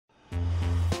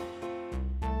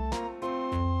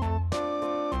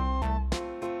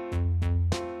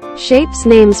Shapes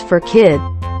names for kid.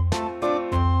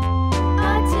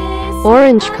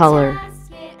 Orange color,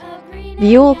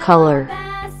 Buhl color,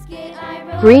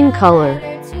 green color,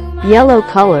 yellow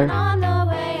color,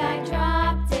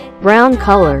 brown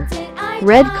color,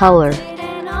 red color.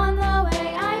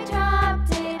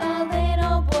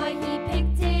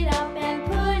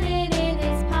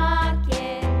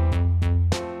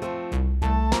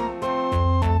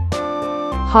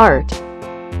 Heart.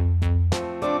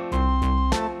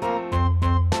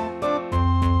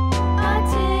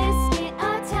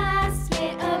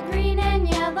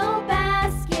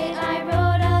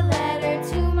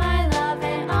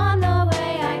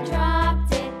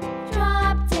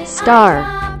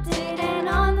 Star.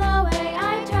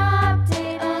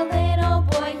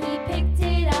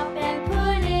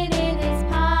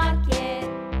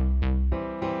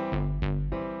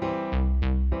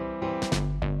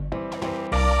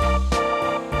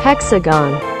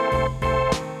 Hexagon.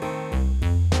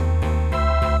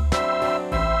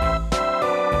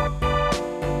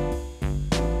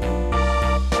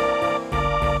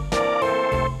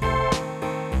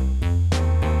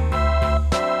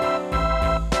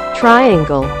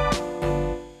 Triangle.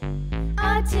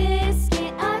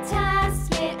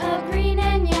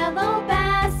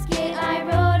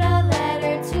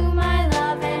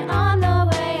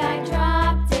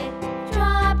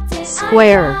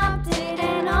 Square.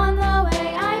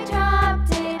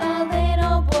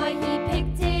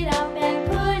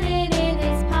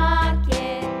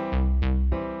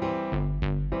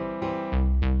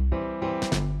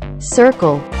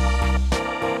 Circle.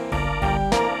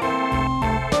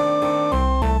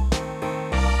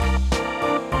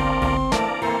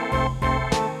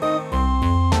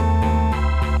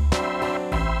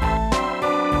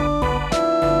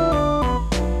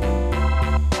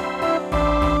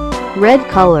 Red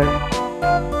color.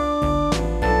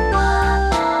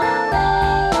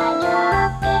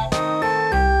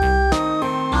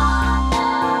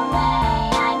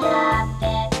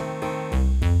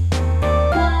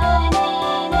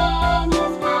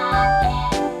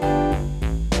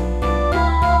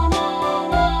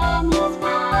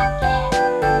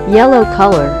 Yellow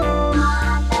color.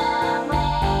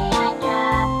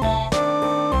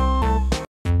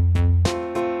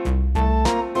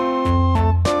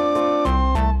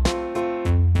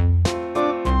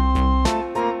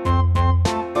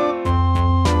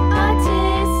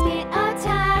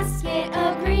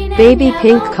 Baby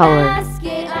pink color.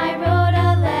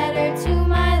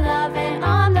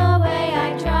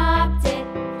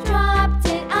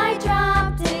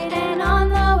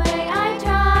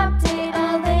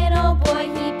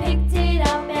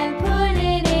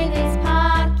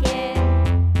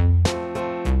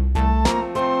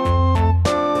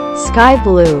 Sky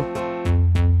blue.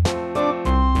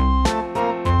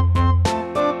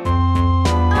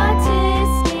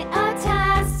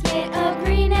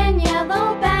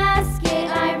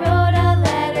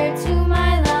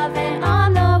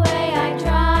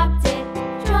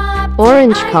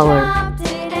 Orange color.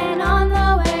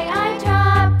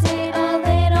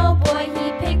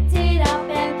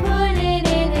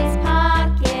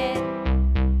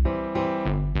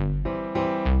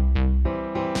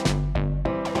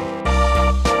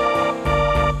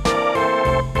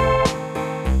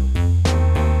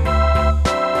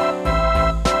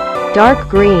 Dark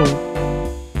green.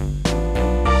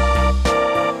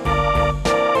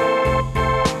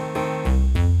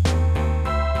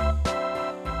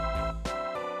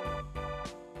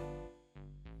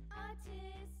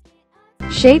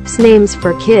 Shapes names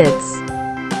for kids.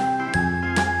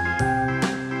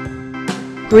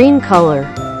 Green color,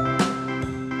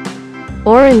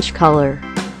 orange color,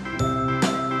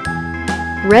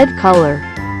 red color,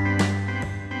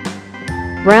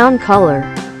 brown color,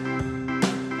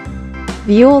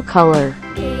 Buhl color,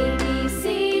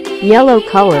 yellow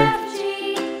color,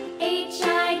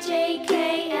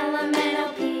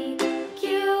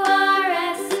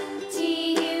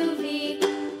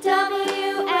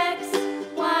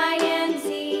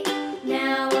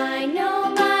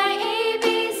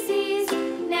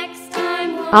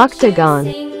 octagon,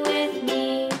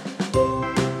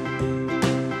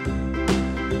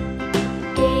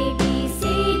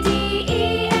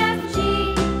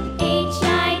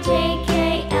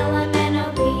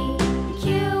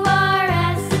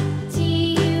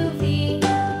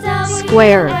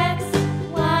 square,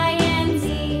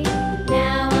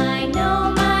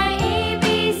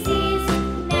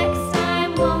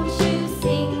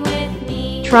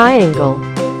 triangle,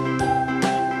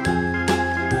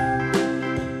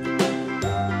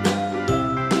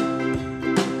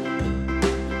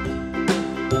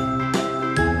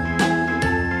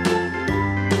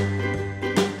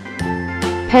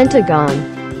 pentagon,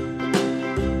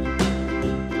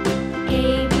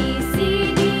 A, B,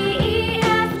 C, D, E,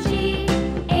 F, G,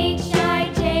 H, I,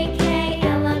 J, K,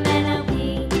 L, M, N, O,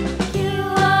 P, Q,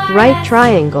 R, right S,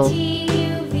 triangle, T,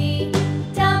 U, V,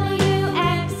 W,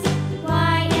 X,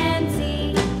 Y, and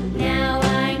Z. Now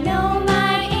I know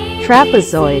my ABCs.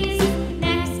 trapezoid,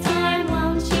 Next time,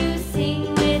 won't you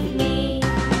sing with me?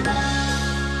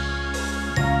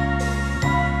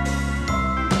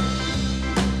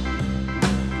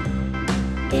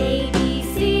 A, B,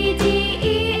 C, D,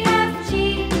 E, F,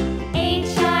 G,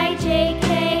 H, I, J,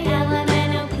 K, L, M,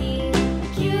 N, O, P,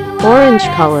 Q, R, orange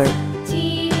S, color,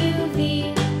 T, U,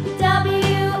 V,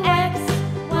 W, X,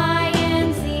 Y,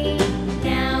 and Z.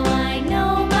 Now I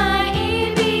know my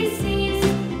ABCs.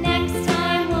 Next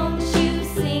time, won't you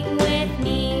sing with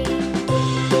me?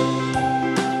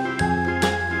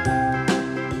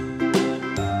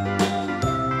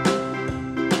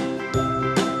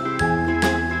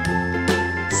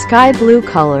 sky blue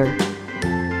color,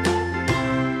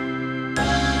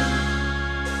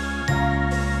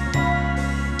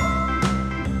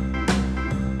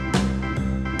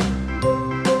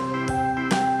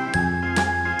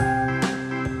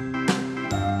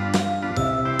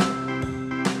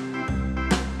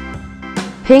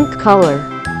 pink color,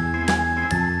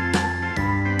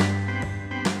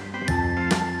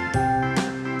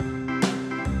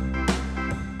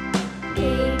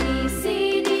 A, B,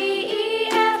 C, D, E,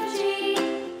 F, G,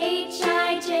 H,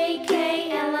 I, J,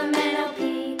 K, L, M, N, O,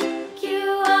 P, Q,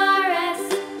 R,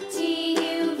 S, T,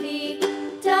 U, V,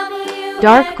 W,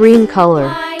 dark X, green color,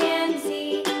 Y, and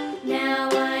Z. Now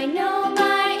I know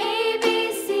my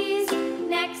ABCs.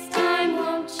 Next time,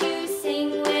 won't you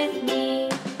sing with me?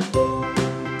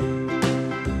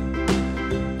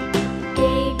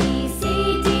 A, B, C,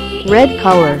 D, red E,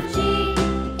 color, F, G,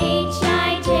 H,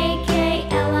 I, J, K,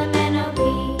 L, M, N, O,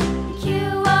 P,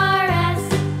 Q, R,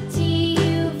 S, T,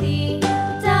 U, V,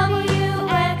 W,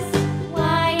 X,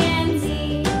 Y, and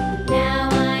Z. Now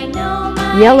I know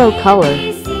my yellow color,